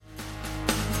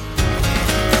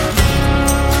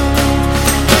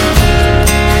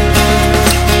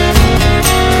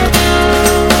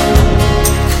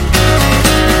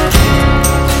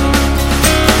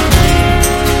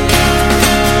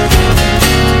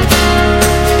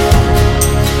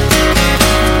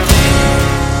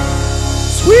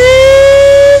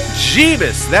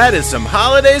Jeebus, that is some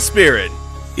holiday spirit.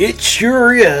 It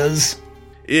sure is.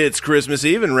 It's Christmas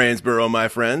Eve in Rainsboro, my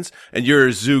friends, and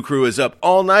your zoo crew is up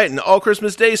all night and all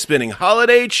Christmas Day spinning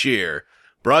holiday cheer.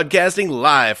 Broadcasting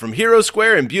live from Hero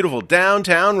Square in beautiful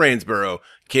downtown Rainsboro,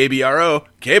 KBRO,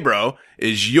 K-Bro,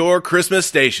 is your Christmas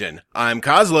station. I'm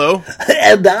Kozlo.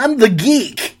 And I'm the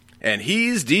Geek. And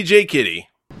he's DJ Kitty.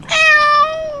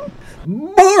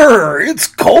 Brr, it's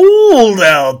cold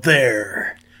out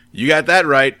there. You got that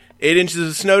right. 8 inches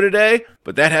of snow today,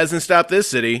 but that hasn't stopped this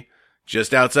city.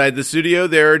 Just outside the studio,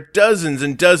 there are dozens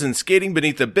and dozens skating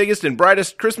beneath the biggest and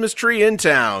brightest Christmas tree in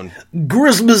town.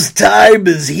 Christmas time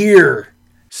is here.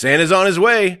 Santa's on his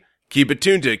way. Keep it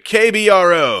tuned to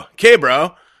KBRO,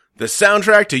 K-Bro, the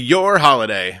soundtrack to your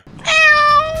holiday.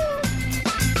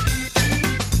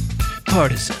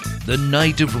 Partisan, the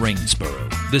Knight of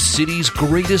Rainsboro, the city's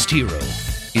greatest hero,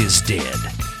 is dead.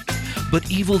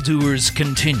 But evildoers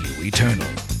continue eternal.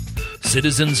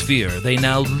 Citizens fear they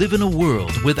now live in a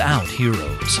world without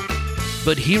heroes.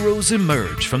 But heroes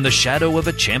emerge from the shadow of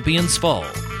a champion's fall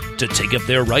to take up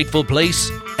their rightful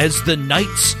place as the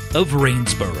Knights of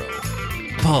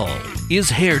Rainsboro. Paul is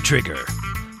Hair Trigger.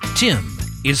 Tim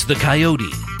is the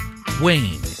Coyote.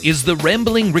 Wayne is the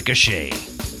Rambling Ricochet.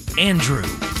 Andrew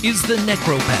is the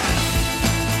Necropath.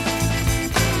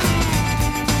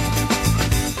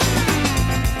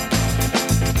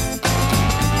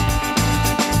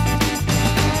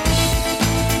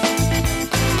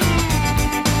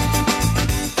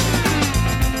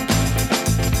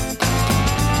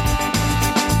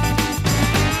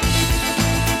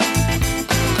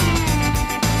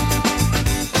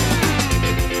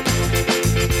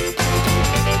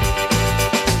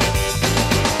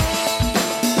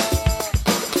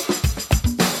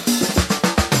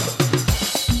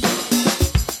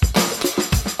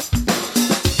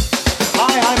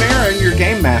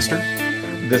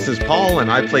 This is Paul,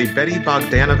 and I play Betty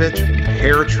Bogdanovich,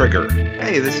 Hair Trigger.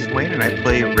 Hey, this is Wayne, and I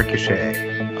play Ricochet.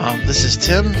 This is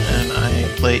Tim, and I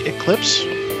play Eclipse.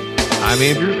 I'm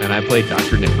Andrew, and I play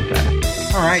Dr.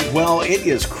 Nickelback. All right, well, it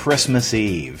is Christmas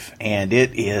Eve, and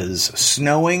it is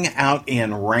snowing out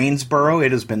in Rainsboro.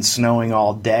 It has been snowing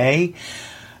all day.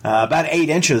 About 8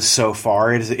 inches so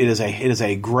far. It is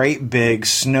a great big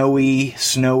snowy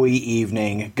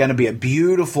evening. Going to be a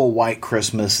beautiful white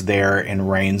Christmas there in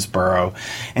Rainsboro,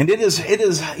 and it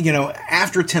is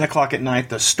after 10 o'clock at night.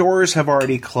 The stores have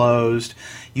already closed.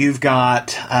 You've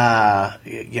got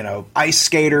ice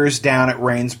skaters down at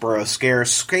Rainsboro Scare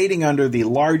skating under the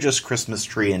largest Christmas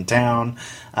tree in town.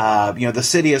 The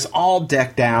city is all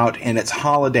decked out in its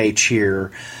holiday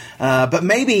cheer. But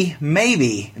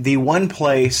maybe the one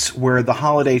place where the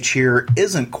holiday cheer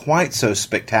isn't quite so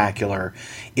spectacular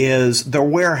is the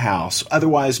warehouse,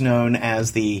 otherwise known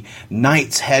as the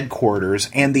Knights headquarters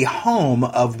and the home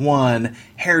of one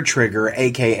Hair Trigger,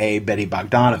 a.k.a. Betty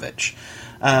Bogdanovich.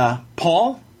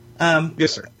 Paul?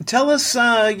 Yes, sir. Tell us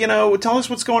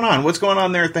what's going on. What's going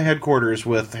on there at the headquarters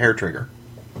with Hair Trigger?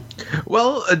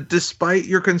 Well, despite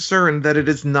your concern that it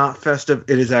is not festive,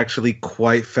 it is actually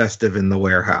quite festive in the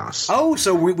warehouse. Oh,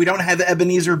 so we don't have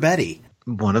Ebenezer Betty.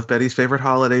 One of Betty's favorite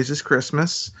holidays is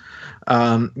Christmas.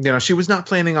 She was not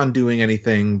planning on doing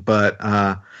anything, but,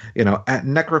 at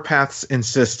Necropath's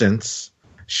insistence,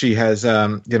 she has,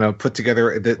 put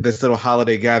together this little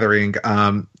holiday gathering.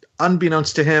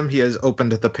 Unbeknownst to him, he has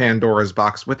opened the Pandora's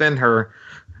box within her.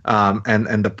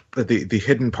 And the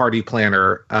hidden party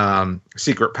planner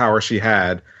secret power she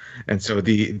had, and so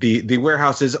the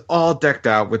warehouse is all decked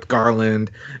out with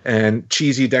garland and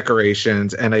cheesy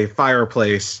decorations and a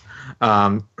fireplace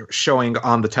showing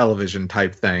on the television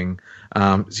type thing.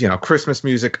 Christmas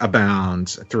music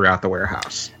abounds throughout the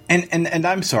warehouse. And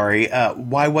I'm sorry,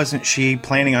 why wasn't she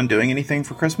planning on doing anything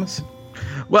for Christmas?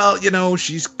 Well,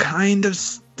 she's kind of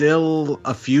still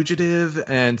a fugitive,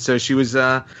 and so she was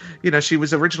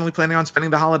originally planning on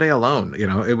spending the holiday alone.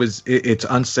 It's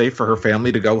unsafe for her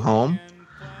family to go home,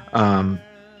 and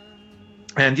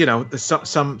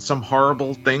some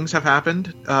horrible things have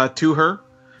happened to her,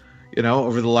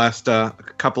 over the last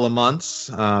couple of months.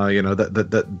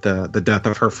 The death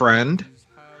of her friend,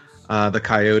 the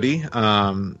Coyote,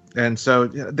 and so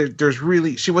there's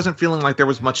really, she wasn't feeling like there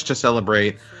was much to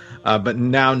celebrate. But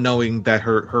now knowing that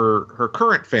her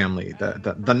current family,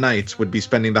 the Knights, would be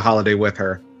spending the holiday with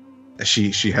her,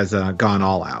 she has gone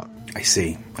all out. I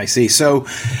see. So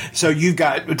you've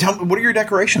got. What do your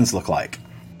decorations look like?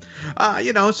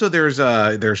 So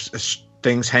there's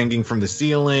things hanging from the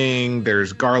ceiling.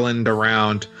 There's garland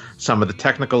around some of the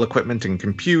technical equipment and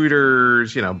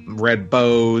computers. Red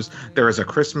bows. There is a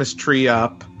Christmas tree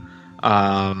up.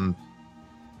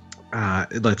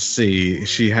 Let's see.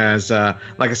 She has,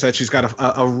 like I said, she's got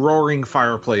a roaring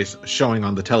fireplace showing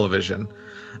on the television.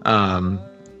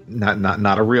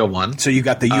 Not a real one. So you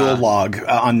got the Yule log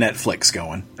on Netflix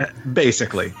going.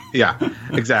 Basically, yeah,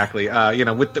 exactly.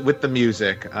 With the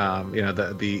music,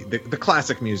 the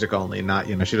classic music only. Not,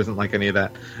 she doesn't like any of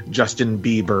that Justin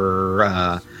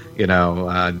Bieber,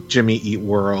 Jimmy Eat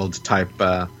World type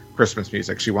Christmas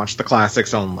music. She wants the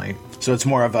classics only. So it's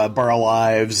more of a Burl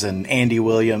Ives and Andy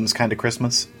Williams kind of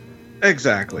Christmas?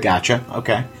 Exactly. Gotcha.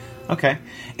 Okay.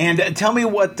 And tell me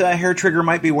what Hair Trigger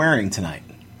might be wearing tonight.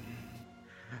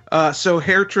 So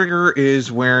Hair Trigger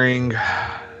is wearing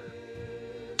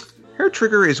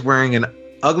an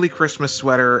ugly Christmas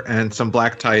sweater and some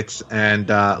black tights and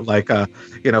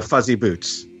fuzzy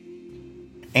boots.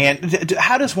 And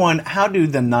how do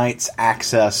the knights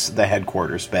access the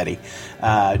headquarters, Betty?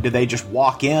 Do they just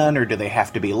walk in, or do they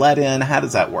have to be let in? How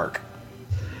does that work?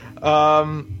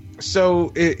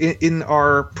 So in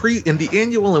the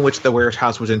annual in which the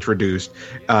warehouse was introduced,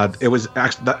 it was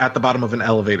actually at the bottom of an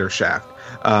elevator shaft.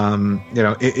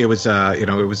 It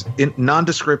was in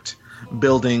nondescript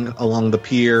building along the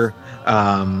pier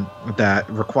that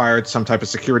required some type of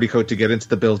security code to get into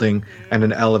the building, and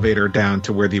an elevator down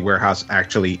to where the warehouse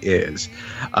actually is.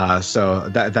 So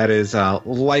that is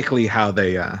likely how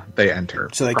they enter.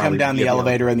 So they come down the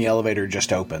elevator, and the elevator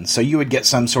just opens. So you would get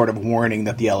some sort of warning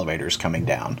that the elevator is coming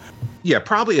down. Yeah,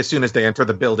 probably as soon as they enter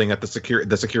the building at the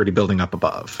security building up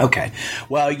above. Okay.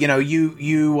 Well,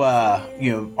 you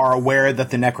are aware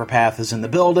that the necropath is in the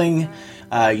building.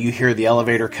 You hear the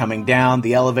elevator coming down.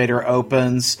 The elevator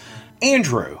opens.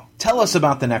 Andrew, tell us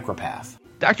about the necropath.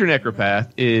 Dr.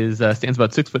 Necropath stands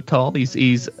about 6 foot tall.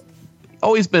 He's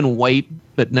always been white,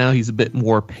 but now he's a bit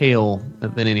more pale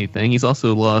than anything. He's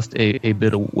also lost a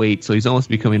bit of weight, so he's almost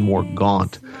becoming more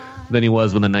gaunt than he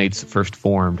was when the Knights first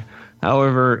formed.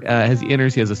 However, as he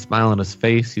enters, he has a smile on his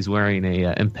face. He's wearing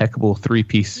a impeccable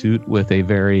 3-piece suit with a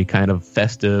very kind of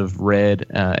festive red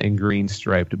and green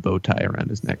striped bow tie around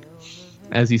his neck.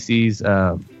 As he sees,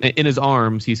 in his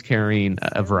arms, he's carrying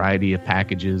a variety of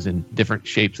packages in different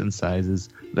shapes and sizes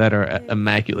that are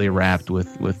immaculately wrapped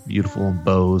with beautiful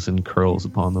bows and curls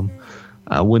upon them.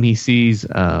 When he sees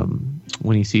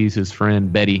his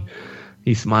friend Betty,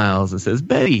 he smiles and says,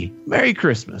 "Betty, Merry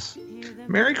Christmas."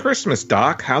 Merry Christmas,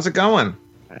 Doc. How's it going?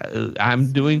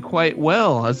 I'm doing quite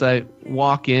well. As I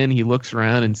walk in, he looks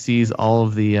around and sees all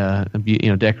of the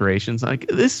decorations. Like,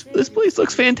 this place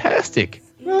looks fantastic.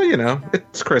 Well,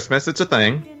 it's Christmas. It's a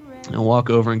thing. I'll walk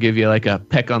over and give you like a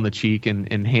peck on the cheek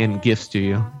and hand gifts to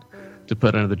you to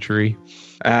put under the tree.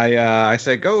 I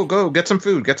say, go, get some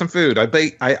food. Get some food. I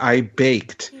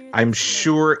baked. I'm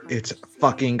sure it's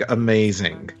fucking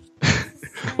amazing.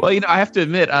 Well, I have to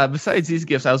admit, besides these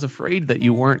gifts, I was afraid that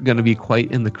you weren't going to be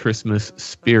quite in the Christmas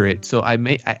spirit. So I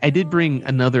did bring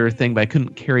another thing, but I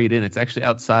couldn't carry it in. It's actually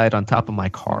outside on top of my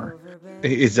car.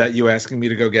 Is that you asking me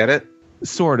to go get it?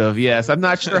 Sort of, yes. I'm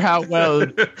not sure how well.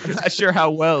 I'm not sure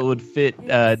how well it would fit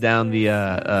down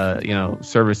the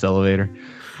service elevator.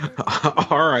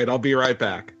 All right, I'll be right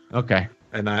back. Okay.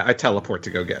 And I teleport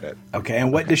to go get it. Okay,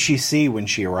 and what does she see when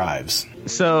she arrives?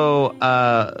 So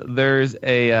there's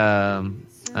a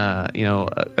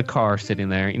car sitting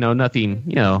there. Nothing.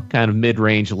 Kind of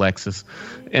mid-range Lexus,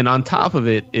 and on top of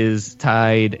it is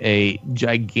tied a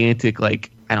gigantic,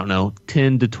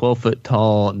 10 to 12 foot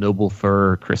tall noble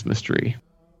fir Christmas tree.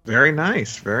 Very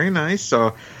nice, very nice.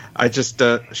 So I just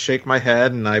shake my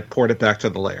head and I port it back to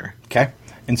the lair. Okay.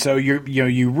 And so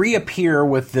you reappear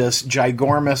with this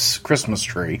ginormous Christmas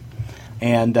tree.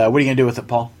 And what are you going to do with it,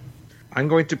 Paul? I'm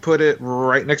going to put it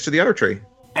right next to the other tree.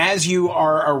 As you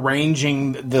are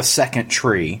arranging the second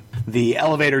tree, the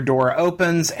elevator door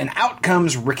opens and out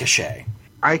comes Ricochet.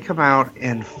 I come out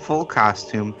in full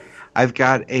costume. I've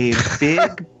got a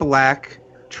big black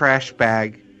trash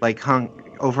bag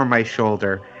hung over my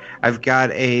shoulder. I've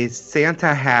got a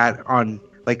Santa hat on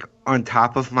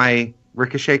top of my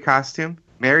Ricochet costume.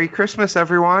 Merry Christmas,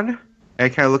 everyone.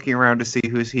 And kind of looking around to see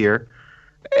who's here.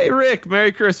 Hey, Rick,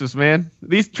 Merry Christmas, man.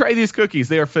 Try these cookies.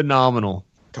 They are phenomenal.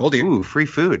 Told you. Ooh, free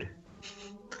food.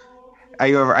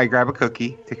 I go over, I grab a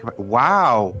cookie.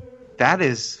 Wow, that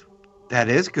is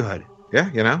good. Yeah,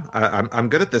 I'm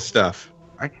good at this stuff.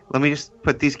 All right, let me just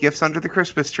put these gifts under the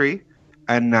Christmas tree.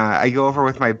 And I go over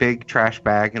with my big trash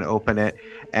bag and open it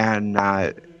and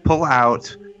pull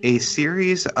out a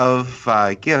series of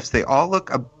gifts. They all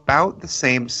look about the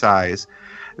same size.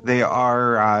 They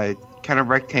are kind of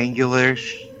rectangular,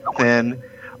 thin,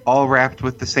 all wrapped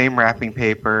with the same wrapping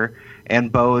paper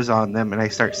and bows on them. And I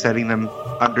start setting them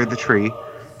under the tree.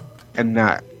 And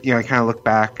I kind of look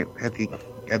back at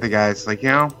the guys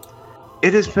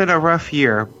It has been a rough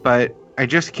year, but I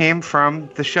just came from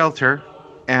the shelter,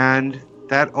 and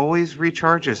that always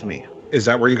recharges me. Is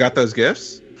that where you got those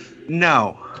gifts?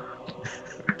 No.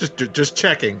 Just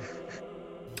checking.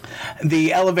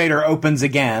 The elevator opens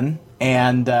again,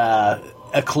 and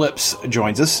Eclipse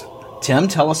joins us. Tim,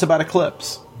 tell us about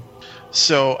Eclipse.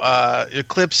 So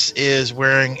Eclipse is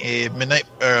wearing a midnight,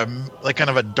 like kind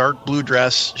of a dark blue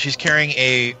dress. She's carrying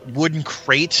a wooden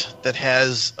crate that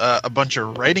has a bunch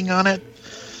of writing on it.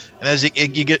 And as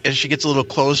she gets a little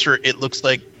closer, it looks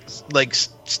like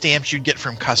stamps you'd get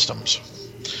from customs.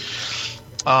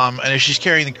 And as she's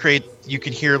carrying the crate, you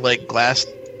can hear like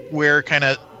glassware kind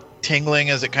of tingling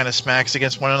as it kind of smacks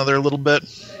against one another a little bit.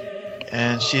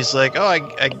 And she's like, "Oh,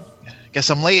 I guess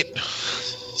I'm late.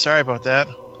 Sorry about that."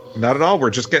 Not at all. We're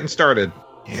just getting started.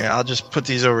 Yeah, I'll just put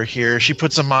these over here. She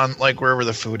puts them on like wherever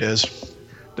the food is.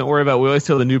 Don't worry about it. We always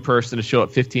tell the new person to show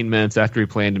up 15 minutes after we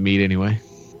plan to meet anyway.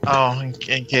 Oh, in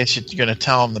case you're going to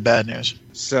tell them the bad news.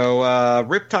 So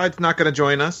Riptide's not going to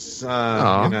join us.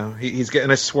 He's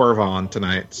getting a swerve on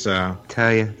tonight. So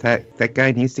Tell you, that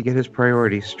guy needs to get his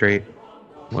priorities straight.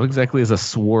 What exactly is a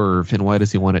swerve, and why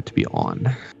does he want it to be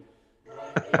on?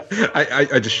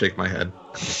 I just shake my head.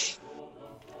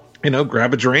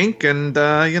 Grab a drink and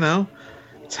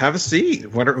let's have a seat.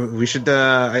 We should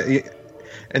there's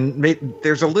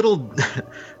a little,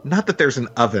 not that there's an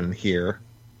oven here,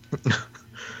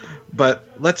 but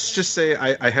let's just say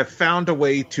I have found a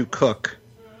way to cook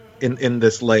in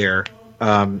this layer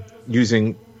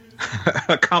using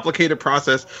a complicated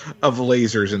process of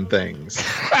lasers and things.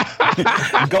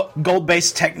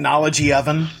 Gold-based technology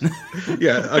oven.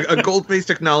 Yeah, a gold-based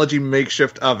technology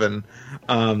makeshift oven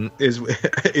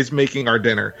is making our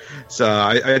dinner. So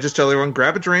I just tell everyone,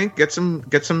 grab a drink, get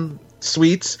some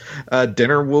sweets.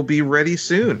 Dinner will be ready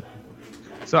soon.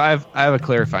 So I have a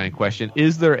clarifying question.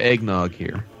 Is there eggnog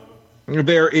here?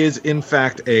 There is, in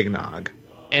fact, eggnog.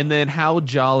 And then how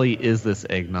jolly is this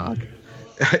eggnog?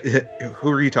 Who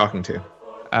are you talking to?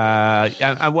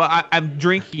 I'm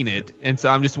drinking it, and so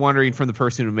I'm just wondering from the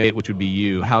person who made it, which would be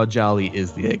you, how jolly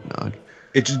is the eggnog?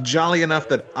 It's jolly enough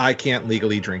that I can't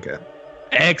legally drink it.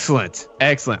 Excellent.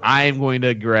 I am going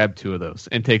to grab 2 of those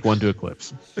and take one to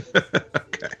Eclipse.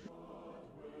 Okay.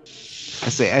 I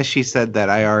say, as she said that,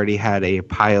 I already had a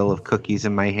pile of cookies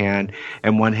in my hand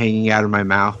and one hanging out of my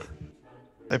mouth.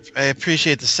 I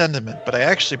appreciate the sentiment, but I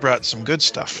actually brought some good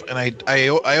stuff. And I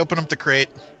open up the crate.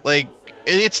 Like,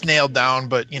 it's nailed down,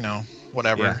 but,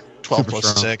 whatever. Yeah. 12 Super plus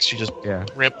strong. 6. You just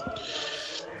rip.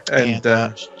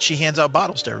 And she hands out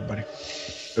bottles to everybody.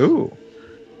 ooh.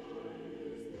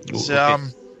 So,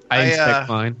 I inspect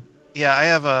mine. Yeah, I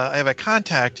have a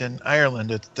contact in Ireland.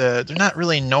 They're not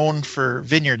really known for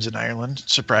vineyards in Ireland,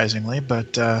 surprisingly,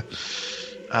 but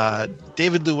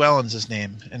David Llewellyn's his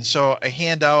name, and so I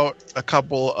hand out a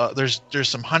couple. There's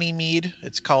some honey mead.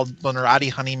 It's called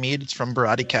Bunratty Honey Mead. It's from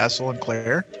Bunratty Castle in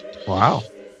Clare. Wow.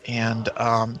 And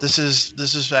this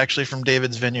is actually from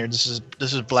David's vineyard. This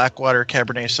is Blackwater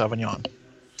Cabernet Sauvignon.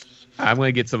 I'm going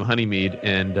to get some honey mead,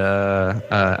 and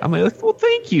I'm going to well,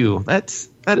 thank you. That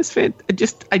is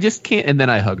fantastic. I just can't. And then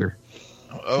I hug her.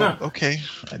 Oh, okay.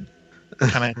 I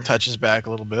kind of touches back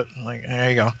a little bit. Like, there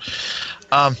you go.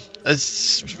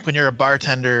 When you're a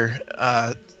bartender,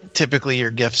 typically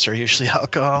your gifts are usually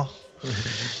alcohol.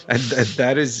 And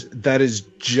that is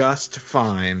just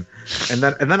fine. And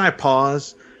then I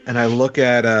pause and I look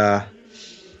at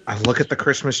the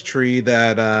Christmas tree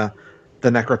that the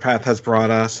Necropath has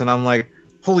brought us, and I'm like,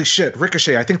 holy shit,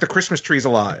 Ricochet! I think the Christmas tree's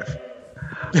alive.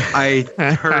 I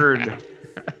turn,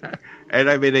 and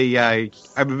I'm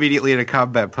immediately in a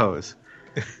combat pose.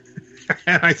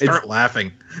 And I start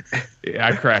laughing. Yeah,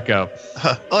 I crack up.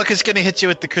 Look, it's going to hit you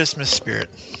with the Christmas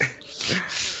spirit.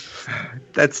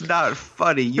 That's not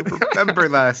funny. You remember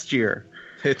last year.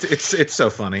 It's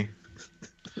so funny.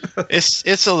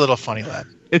 It's a little funny, lad.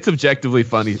 It's objectively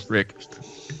funny, Rick.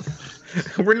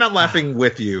 We're not laughing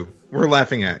with you. We're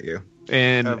laughing at you.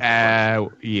 And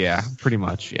yeah, pretty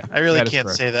much. Yeah, I really That is can't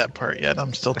correct. say that part yet.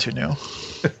 I'm still too new.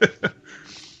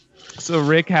 So,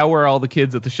 Rick, how were all the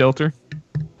kids at the shelter?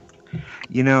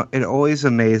 It always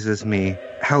amazes me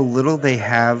how little they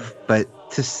have,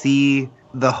 but to see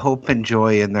the hope and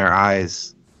joy in their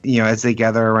eyes, as they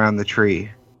gather around the tree.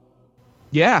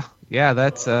 Yeah,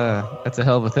 that's a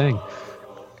hell of a thing.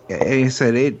 Like I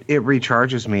said, it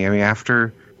recharges me. I mean,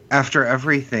 after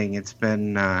everything, it's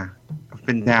been I've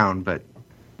been down, but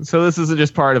So this isn't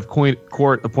just part of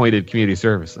court-appointed community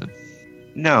service, then?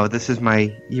 no, this is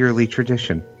my yearly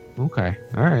tradition. Okay,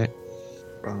 all right.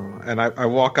 And I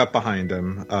walk up behind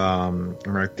him.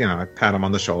 I pat him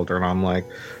on the shoulder, and I'm like,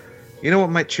 you know what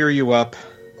might cheer you up?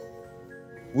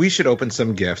 we should open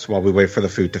some gifts while we wait for the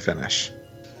food to finish.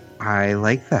 I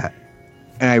like that.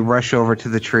 And I rush over to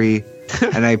the tree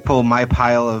and I pull my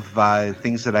pile of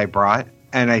things that I brought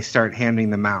and I start handing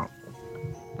them out.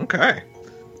 Okay.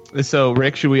 So,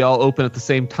 Rick, should we all open at the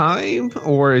same time,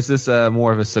 or is this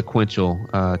more of a sequential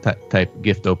type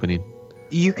gift opening?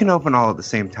 You can open all at the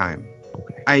same time.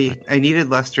 Okay. I needed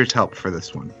Lester's help for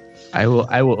this one. I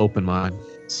will open mine.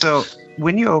 So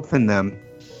when you open them,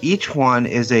 each one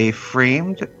is a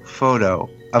framed photo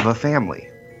of a family,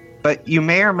 but you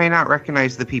may or may not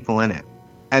recognize the people in it.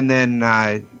 And then,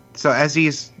 so as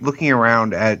he's looking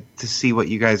around to see what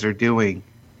you guys are doing,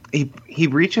 he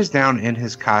reaches down in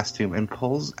his costume and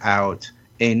pulls out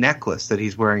a necklace that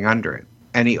he's wearing under it,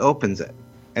 and he opens it,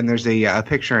 and there's a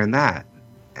picture in that,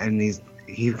 and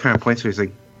he kind of points to it. He's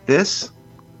like, "This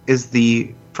is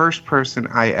the first person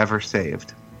I ever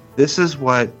saved. This is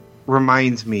what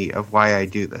reminds me of why I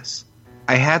do this.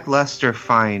 I had Lester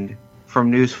find from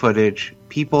news footage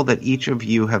people that each of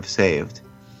you have saved,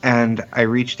 and I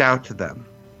reached out to them.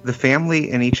 The family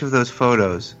in each of those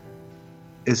photos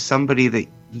is somebody that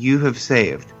you have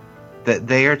saved, that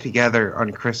they are together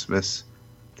on Christmas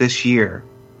this year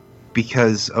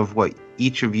because of what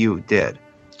each of you did."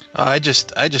 I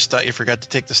just thought you forgot to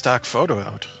take the stock photo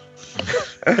out.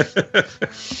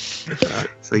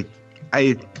 It's like,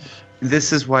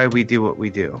 this is why we do what we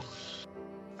do.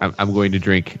 I'm going to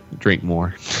drink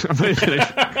more. I'm going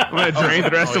to drain the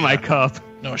rest of my cup.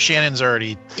 No, Shannon's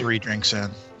already 3 drinks in.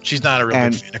 She's not a real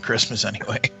big fan of Christmas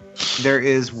anyway. There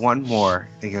is one more.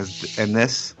 Because, and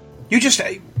this... You just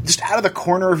out of the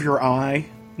corner of your eye,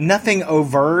 nothing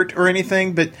overt or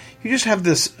anything, but you just have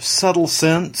this subtle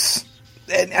sense,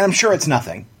 and I'm sure it's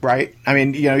nothing, right? I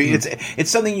mean,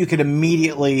 it's something you could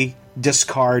immediately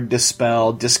discard,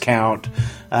 dispel, discount,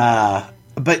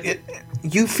 but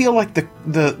you feel like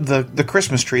the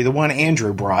Christmas tree, the one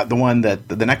Andrew brought, the one that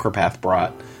the Necropath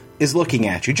brought, is looking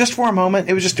at you just for a moment.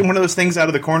 It was just one of those things out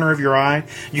of the corner of your eye.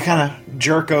 You kind of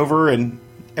jerk over and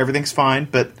everything's fine,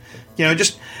 but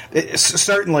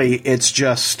certainly it's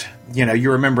just,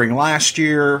 you're remembering last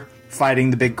year fighting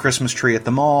the big Christmas tree at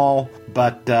the mall,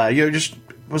 but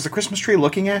was the Christmas tree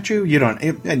looking at you?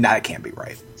 It can't be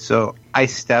right. So I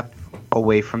step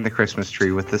away from the Christmas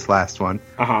tree with this last one,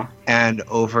 and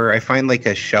I find like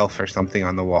a shelf or something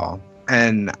on the wall,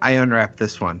 and I unwrap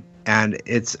this one, and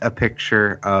it's a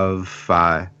picture of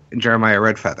Jeremiah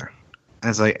Redfeather. I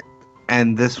was like,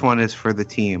 and this one is for the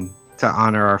team to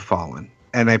honor our fallen,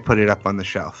 and I put it up on the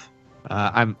shelf.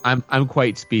 I'm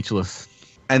quite speechless.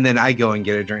 And then I go and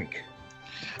get a drink.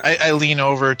 I lean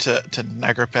over to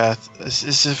Necropath.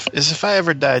 As if I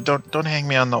ever die, don't hang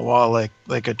me on the wall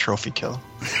like a trophy kill.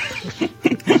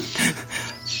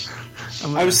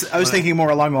 I was thinking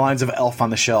more along the lines of Elf on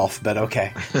the Shelf, but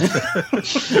okay.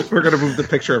 We're going to move the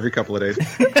picture every couple of days.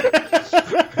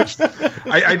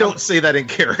 I don't say that in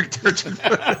character.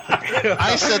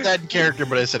 I said that in character,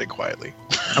 but I said it quietly.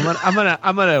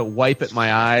 I'm gonna wipe at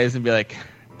my eyes and be like,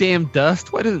 "Damn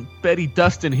dust! Why doesn't Betty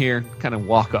dust in here?" Kind of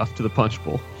walk off to the punch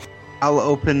bowl. I'll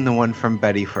open the one from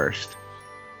Betty first.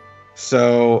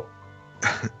 So,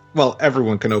 well,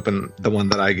 everyone can open the one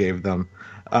that I gave them.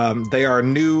 They are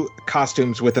new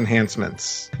costumes with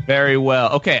enhancements. Very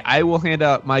well. Okay, I will hand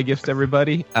out my gifts to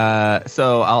everybody.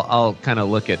 So I'll kind of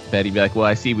look at Betty and be like, well,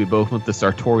 I see we both went the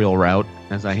sartorial route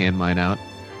as I hand mine out.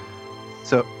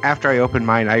 So after I open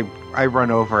mine, I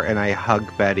run over and I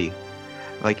hug Betty.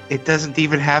 Like, it doesn't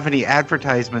even have any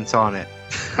advertisements on it.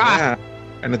 Yeah.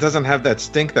 And it doesn't have that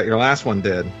stink that your last one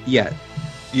did. Yet.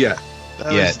 Yeah.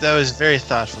 That was very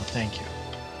thoughtful. Thank you.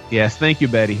 Yes, thank you,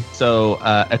 Betty. So,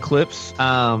 Eclipse,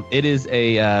 it is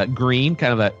a green,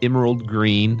 kind of an emerald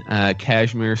green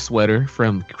cashmere sweater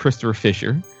from Christopher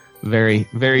Fisher. Very,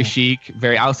 very chic.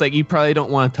 Very. I was like, you probably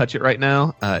don't want to touch it right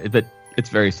now, but it's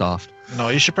very soft. No,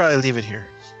 you should probably leave it here.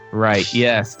 Right.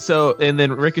 Yes. So, and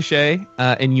then Ricochet,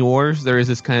 in yours, there is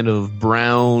this kind of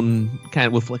brown,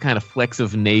 kind of flecks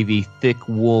of navy, thick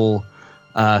wool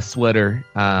sweater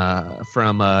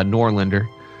from Norlander.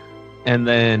 And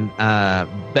then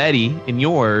Betty, in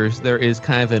yours, there is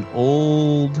kind of an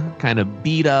old, kind of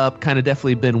beat up, kind of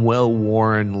definitely been well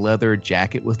worn leather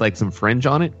jacket with like some fringe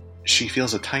on it. She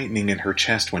feels a tightening in her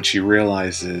chest when she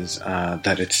realizes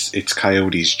that it's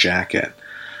Coyote's jacket.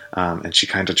 And she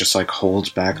kind of just like holds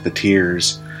back the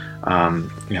tears.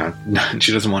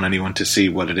 She doesn't want anyone to see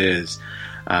what it is,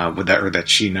 or that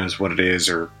she knows what it is,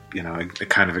 or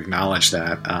kind of acknowledge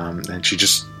that. And she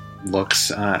just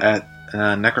looks at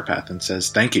Necropath and says,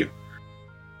 "Thank you."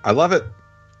 I love it.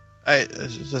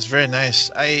 That's very nice.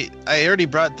 I already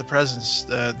brought the presents,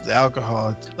 the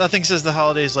alcohol. Nothing says the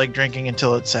holidays like drinking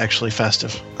until it's actually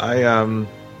festive. I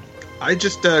I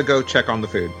just go check on the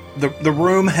food. The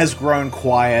room has grown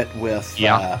quiet with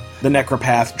the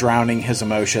necropath drowning his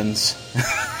emotions.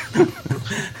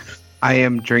 I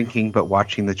am drinking but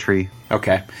watching the tree.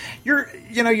 Okay.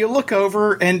 You look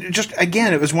over and just,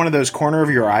 again, it was one of those corner of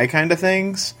your eye kind of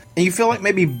things. And you feel like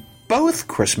maybe both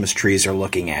Christmas trees are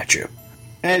looking at you.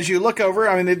 And as you look over,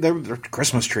 I mean, they're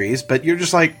Christmas trees, but you're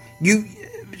just like,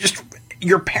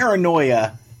 your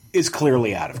paranoia is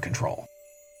clearly out of control.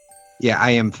 Yeah,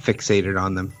 I am fixated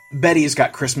on them. Betty's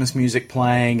got Christmas music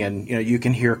playing, and you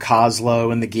can hear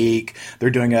Coslow and the Geek.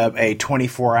 They're doing a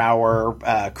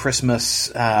 24-hour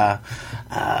Christmas,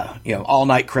 all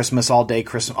night Christmas, all day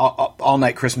Christmas, all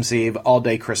night Christmas Eve, all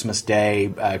day Christmas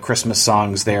Day, Christmas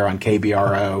songs there on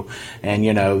KBRO, and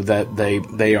that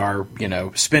they are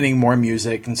spinning more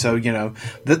music, and so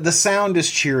the sound is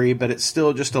cheery, but it's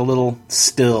still just a little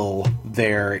still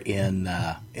there in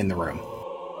the room.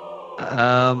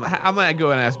 I'm gonna go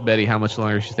and ask Betty how much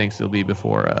longer she thinks it'll be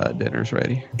before dinner's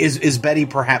ready. Is Betty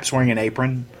perhaps wearing an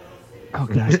apron? Oh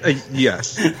god,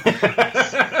 yes,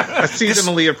 a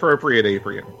seasonally appropriate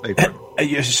apron.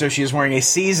 So she is wearing a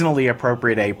seasonally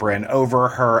appropriate apron over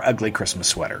her ugly Christmas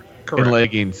sweater. Correct. And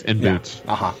leggings and boots.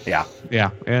 Yeah.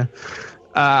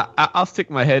 I'll stick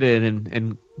my head in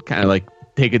and kind of like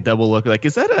take a double look. Like,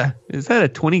 is that a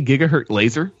 20 gigahertz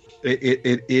laser?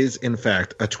 It is in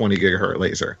fact a 20 gigahertz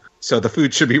laser. So the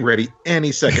food should be ready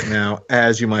any second now,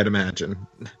 as you might imagine.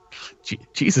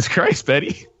 Jesus Christ,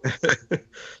 Betty.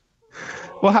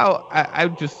 Well,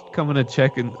 I'm just coming to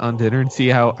check on dinner and see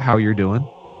how you're doing.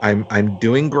 I'm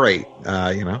doing great,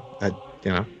 but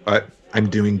I'm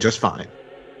doing just fine.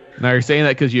 Now you're saying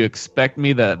that because you expect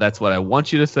me that's what I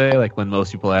want you to say. Like when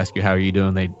most people ask you how are you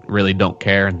doing, they really don't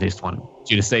care and they just want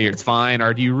you to say it's fine.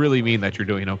 Or do you really mean that you're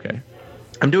doing okay?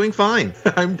 I'm doing fine.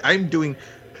 I'm doing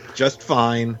just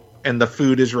fine, and the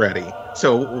food is ready.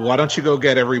 So why don't you go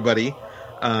get everybody?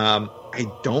 I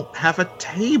don't have a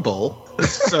table,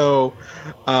 so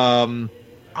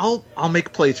I'll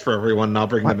make plates for everyone and I'll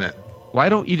bring them in. Why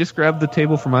don't you just grab the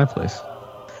table from my place?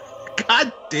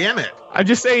 God damn it! I'm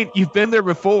just saying you've been there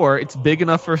before. It's big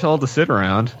enough for us all to sit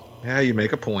around. Yeah, you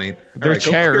make a point. There are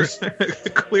chairs.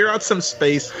 Clear out some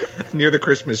space near the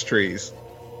Christmas trees.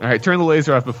 All right, turn the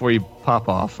laser off before you pop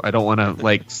off. I don't want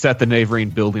to set the Navarine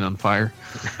building on fire.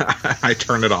 I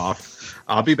turn it off.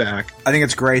 I'll be back. I think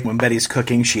it's great when Betty's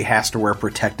cooking, she has to wear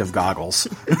protective goggles.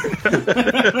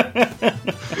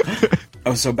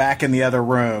 So back in the other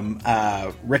room,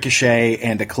 Ricochet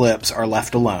and Eclipse are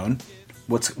left alone.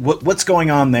 What's going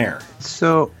on there?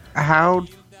 So how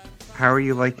are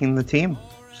you liking the team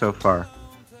so far?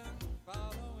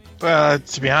 Well,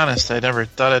 to be honest, I never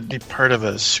thought I'd be part of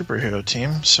a superhero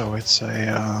team, so it's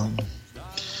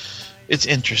it's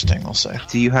interesting, I'll say.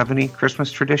 Do you have any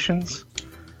Christmas traditions?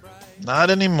 Not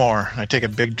anymore. I take a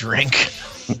big drink.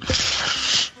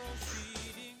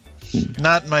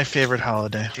 Not my favorite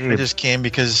holiday. I just came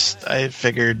because I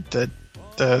figured that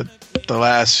the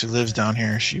lass who lives down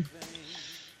here, she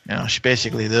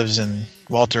basically lives in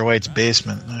Walter White's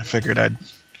basement. And I figured I'd,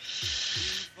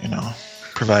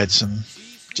 provide some.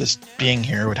 Just being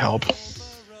here would help.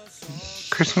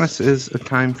 Christmas is a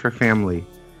time for family.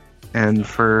 And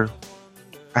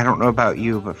I don't know about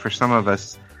you, but for some of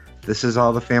us, this is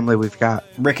all the family we've got.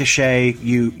 Ricochet,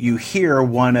 you hear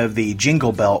one of the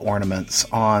jingle bell ornaments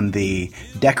on the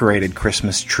decorated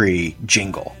Christmas tree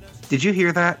jingle. Did you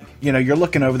hear that? You're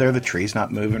looking over there, the tree's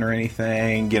not moving or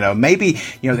anything. Maybe,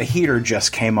 the heater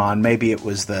just came on. Maybe it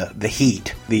was the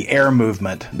heat, the air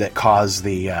movement that caused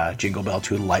the jingle bell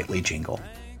to lightly jingle.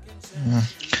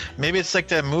 Maybe it's like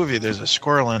that movie. There's a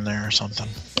squirrel in there or something.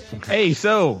 Hey,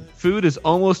 so food is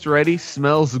almost ready.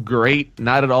 Smells great.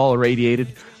 Not at all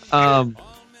irradiated.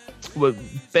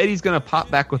 Betty's gonna pop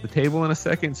back with the table in a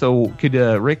second. So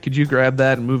Rick, could you grab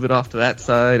that and move it off to that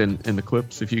side, and the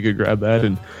clips, if you could grab that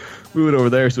and move it over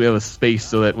there, so we have a space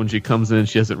so that when she comes in,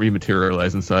 she doesn't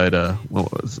rematerialize inside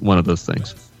one of those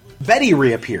things. Betty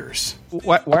reappears.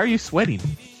 Why are you sweating?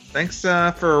 Thanks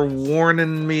for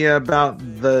warning me about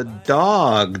the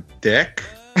dog, Dick.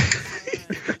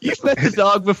 You've met the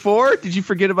dog before? Did you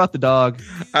forget about the dog?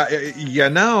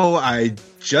 I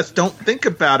just don't think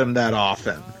about him that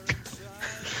often.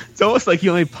 It's almost like he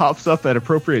only pops up at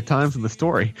appropriate times in the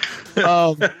story.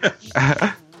 Tim,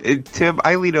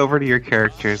 I lean over to your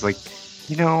characters like,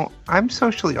 I'm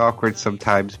socially awkward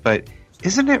sometimes, but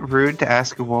isn't it rude to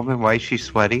ask a woman why she's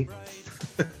sweaty?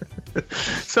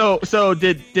 So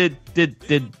did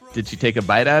she take a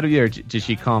bite out of you, or did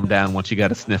she calm down once she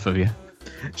got a sniff of you?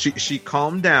 She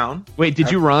calmed down. Wait,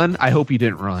 did you run? I hope you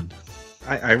didn't run.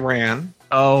 I ran.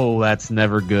 Oh, that's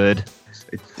never good.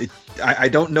 I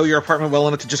don't know your apartment well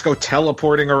enough to just go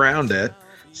teleporting around it.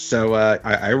 So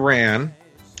I ran.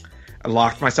 I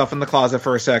locked myself in the closet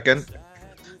for a second.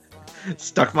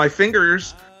 Stuck my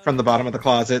fingers from the bottom of the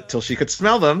closet till she could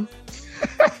smell them.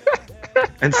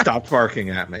 And stopped barking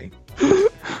at me.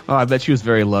 Oh, I bet she was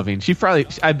very loving.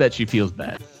 I bet she feels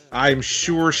bad. I'm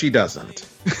sure she doesn't.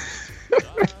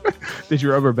 Did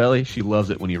you rub her belly? She loves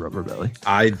it when you rub her belly.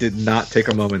 I did not take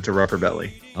a moment to rub her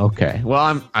belly. Okay.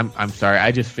 Well, I'm sorry.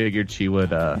 I just figured she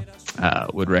would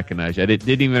recognize you. It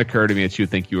didn't even occur to me that she would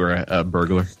think you were a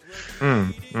burglar.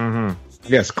 Mm-hmm.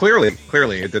 Yes, clearly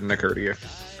it didn't occur to you.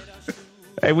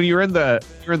 Hey, when you were in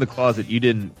the closet, you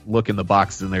didn't look in the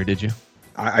boxes in there, did you?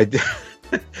 I did.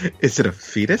 Is it a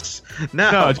fetus?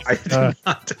 No, I did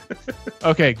not.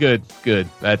 Okay, good.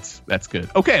 That's good.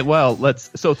 Okay, well,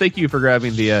 so thank you for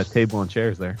grabbing the table and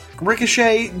chairs there.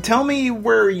 Ricochet, tell me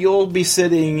where you'll be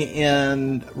sitting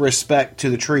in respect to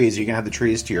the trees. Are you going to have the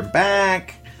trees to your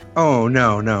back? Oh,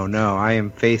 no. I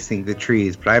am facing the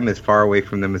trees, but I'm as far away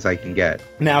from them as I can get.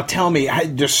 Now tell me,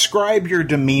 describe your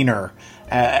demeanor.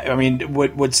 I mean,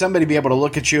 would somebody be able to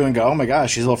look at you and go, "Oh my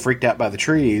gosh, she's a little freaked out by the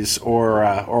trees,"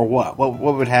 or what? What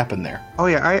would happen there? Oh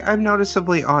yeah, I'm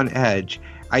noticeably on edge.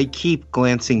 I keep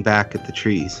glancing back at the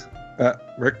trees.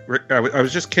 Rick, I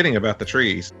was just kidding about the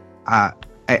trees. I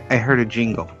heard a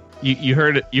jingle. You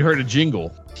heard a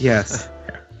jingle? Yes.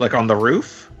 Like on the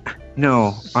roof?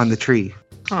 No, on the tree.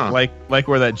 Huh. Like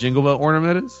where that jingle bell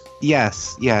ornament is?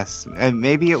 Yes. And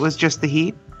maybe it was just the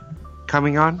heat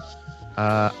coming on.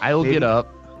 I'll get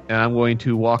up and I'm going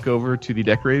to walk over to the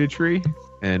decorated tree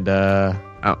and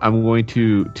I'm going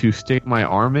to stick my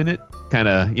arm in it, kind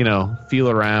of,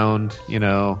 feel around,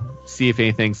 see if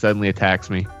anything suddenly attacks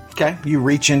me. Okay, you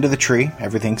reach into the tree.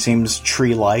 Everything seems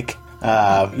tree-like.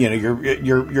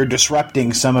 You're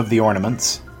disrupting some of the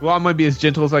ornaments. Well, I'm going to be as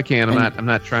gentle as I can. I'm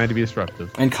not trying to be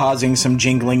disruptive. And causing some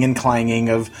jingling and clanging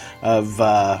of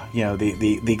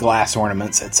the glass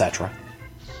ornaments, etc.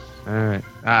 All right.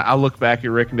 I'll look back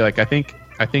at Rick and be like, I think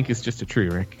it's just a tree,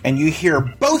 Rick. And you hear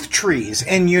both trees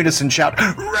in unison shout,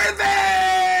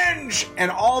 "Revenge!" And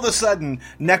all of a sudden,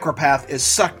 Necropath is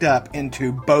sucked up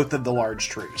into both of the large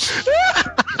trees.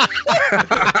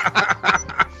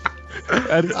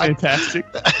 That is fantastic.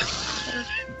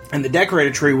 And the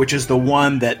decorated tree, which is the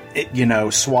one that,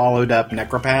 swallowed up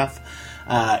Necropath,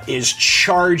 is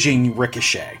charging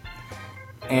Ricochet.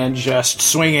 And just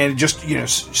swinging,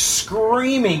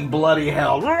 screaming bloody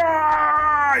hell.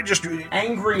 Just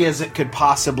angry as it could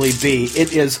possibly be.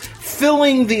 It is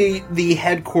filling the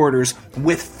headquarters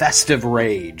with festive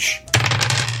rage.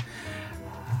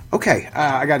 Okay,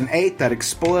 I got an 8. That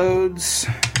explodes.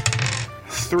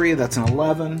 3, that's an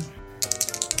 11.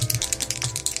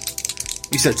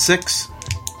 You said 6?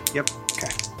 Yep.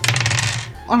 Okay.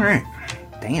 Alright.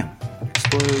 Damn.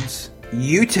 Explodes.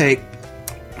 You take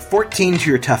 14 to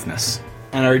your toughness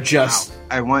and are just... Wow.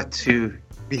 I want to,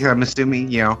 because I'm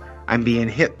assuming, I'm being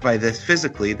hit by this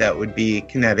physically, that would be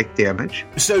kinetic damage.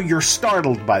 So you're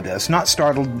startled by this, not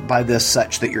startled by this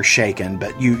such that you're shaken,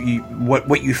 but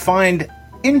what you find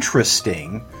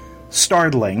interesting,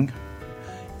 startling,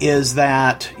 is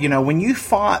that, when you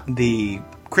fought the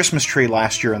Christmas tree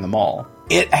last year in the mall,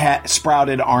 it had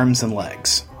sprouted arms and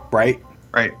legs, right?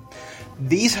 Right.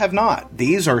 These have not.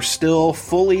 These are still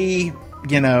fully...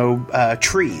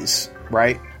 trees,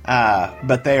 right?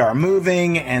 But they are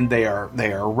moving and they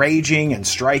are raging and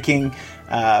striking,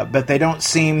 but they don't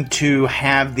seem to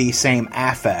have the same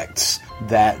affects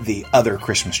that the other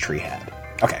Christmas tree had.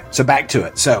 Okay, so back to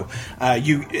it. So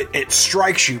it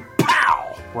strikes you,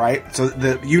 pow, right? So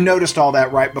you noticed all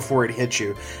that right before it hit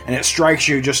you, and it strikes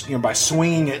you just by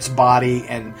swinging its body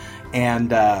and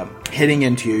hitting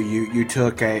into you. You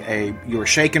took you were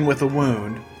shaken with a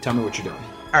wound. Tell me what you're doing.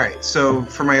 All right, so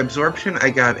for my absorption, I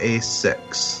got a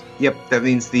 6. Yep, that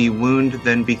means the wound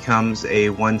then becomes a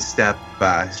 1-step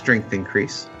strength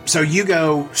increase. So you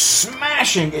go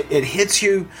smashing, it hits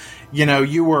you,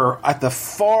 you were at the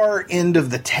far end of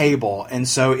the table, and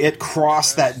so it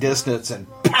crossed that distance and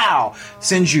pow,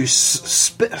 sends you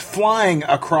flying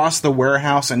across the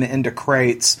warehouse and into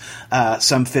crates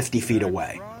some 50 feet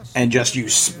away. And just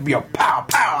pow,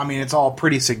 pow. I mean, it's all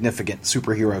pretty significant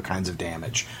superhero kinds of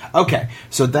damage. Okay,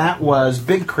 so that was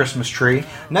Big Christmas Tree.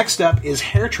 Next up is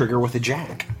Hair Trigger with a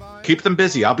jack. Keep them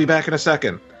busy. I'll be back in a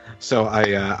second. So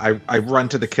I run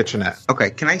to the kitchenette.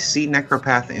 Okay, can I see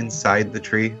Necropath inside the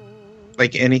tree?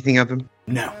 Like anything of him?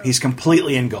 No, he's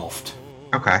completely engulfed.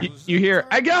 Okay. You hear,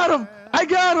 I got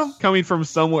him, coming from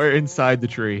somewhere inside the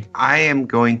tree. I am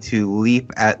going to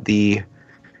leap at the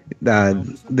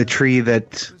tree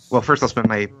that... Well, first I'll spend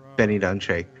my Benny to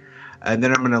unshake. and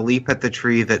then I'm going to leap at the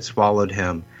tree that swallowed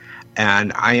him,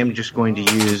 and I am just going to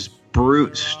use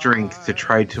brute strength to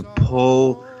try to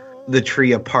pull the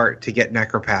tree apart to get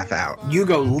Necropath out. You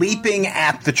go leaping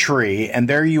at the tree, and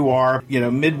there you are,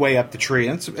 midway up the tree.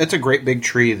 And it's a great big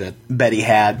tree that Betty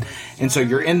had. And so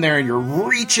you're in there, and you're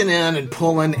reaching in and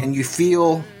pulling, and you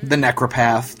feel the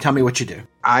Necropath. Tell me what you do.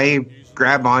 I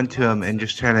grab onto him and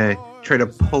just try to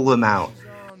pull him out.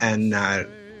 And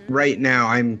right now,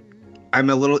 I'm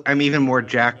even more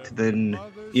jacked than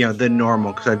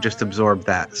normal because I've just absorbed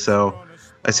that. So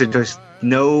I said, just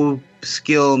no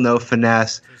skill, no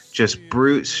finesse. Just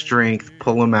brute strength,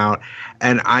 pull him out,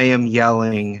 and I am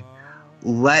yelling,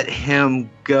 "Let him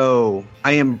go!"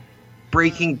 I am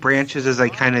breaking branches as I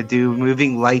kind of do,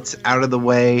 moving lights out of the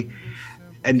way,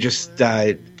 and just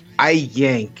I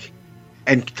yank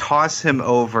and toss him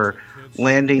over,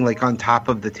 landing like on top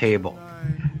of the table.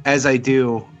 As I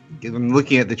do, I'm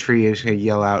looking at the tree and just going to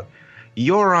yell out,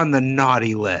 "You're on the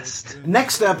naughty list."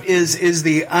 Next up is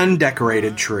the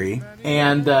undecorated tree,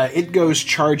 and it goes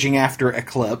charging after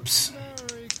Eclipse.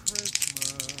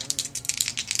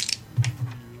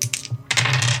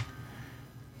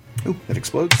 Ooh, that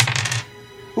explodes.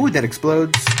 Ooh, that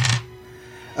explodes.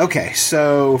 Okay,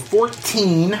 so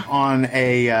 14 on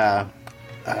a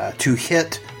to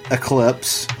hit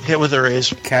Eclipse. Hit with a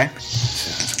raise. Okay.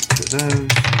 So, those.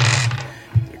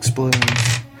 It explodes.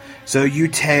 So you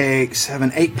take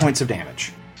 8 points of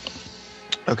damage.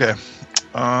 Okay.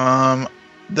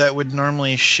 That would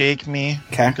normally shake me.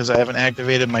 Okay. Because I haven't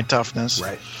activated my toughness.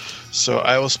 Right. So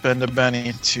I will spend a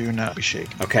Benny to not be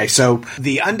shaken. Okay, so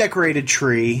the undecorated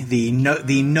tree, the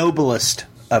noblest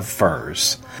of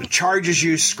furs, charges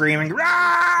you screaming,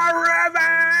 "Rah,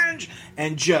 revenge!"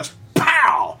 and just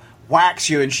pow! Whacks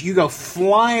you, and you go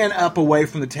flying up away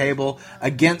from the table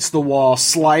against the wall,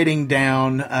 sliding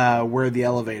down where the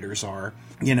elevators are,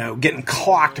 getting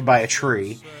clocked by a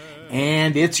tree,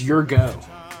 and it's your go.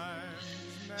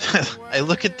 I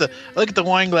look at the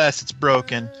wine glass, it's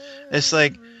broken. It's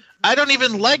like, I don't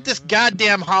even like this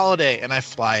goddamn holiday, and I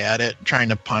fly at it, trying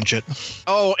to punch it.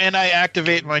 Oh, and I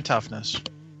activate my toughness.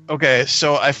 Okay,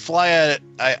 so I fly at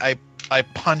it, I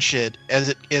punch it as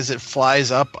it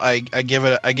flies up. I give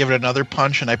it another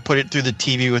punch, and I put it through the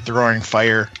TV with the roaring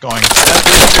fire going.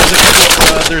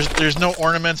 There's no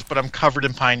ornaments, but I'm covered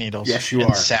in pine needles. Yes, you and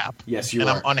are. Sap. Yes, you and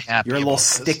are. I'm unhappy. You're a little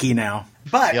sticky now,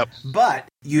 but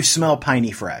you smell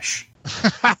piney fresh.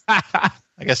 I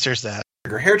guess there's that.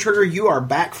 Hair Trigger, you are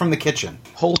back from the kitchen,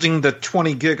 holding the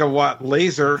 20 gigawatt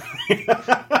laser.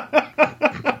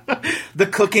 The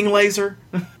cooking laser.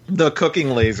 The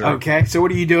cooking laser. Okay, so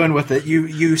what are you doing with it?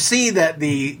 You see that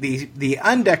the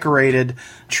undecorated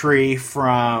tree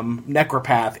from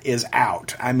Necropath is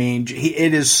out. I mean,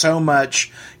 it is so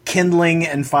much kindling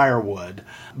and firewood,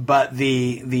 but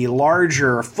the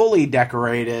larger, fully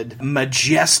decorated,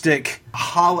 majestic,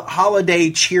 holiday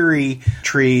cheery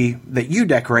tree that you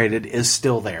decorated is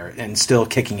still there and still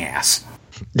kicking ass.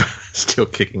 Still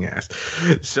kicking ass.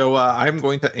 So I'm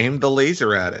going to aim the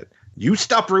laser at it. You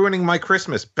stop ruining my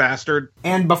Christmas, bastard.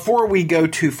 And before we go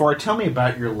too far, tell me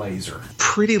about your laser.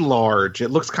 Pretty large. It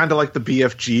looks kind of like the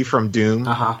BFG from Doom.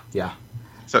 Uh-huh, yeah.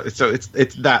 So it's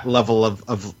that level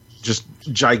of just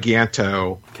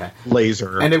giganto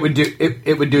laser. And it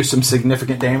would do some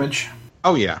significant damage?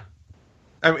 Oh, yeah.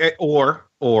 I mean,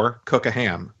 or cook a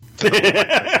ham.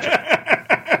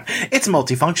 It's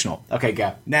multifunctional. Okay,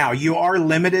 go. Now, you are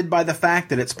limited by the fact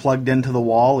that it's plugged into the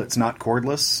wall. It's not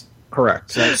cordless.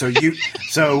 Correct. So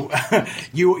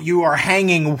you are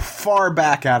hanging far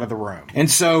back out of the room, and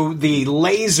so the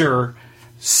laser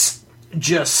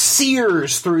just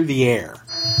sears through the air.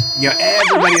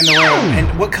 Everybody in the room.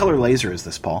 And what color laser is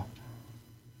this, Paul?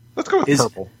 Let's go with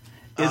purple.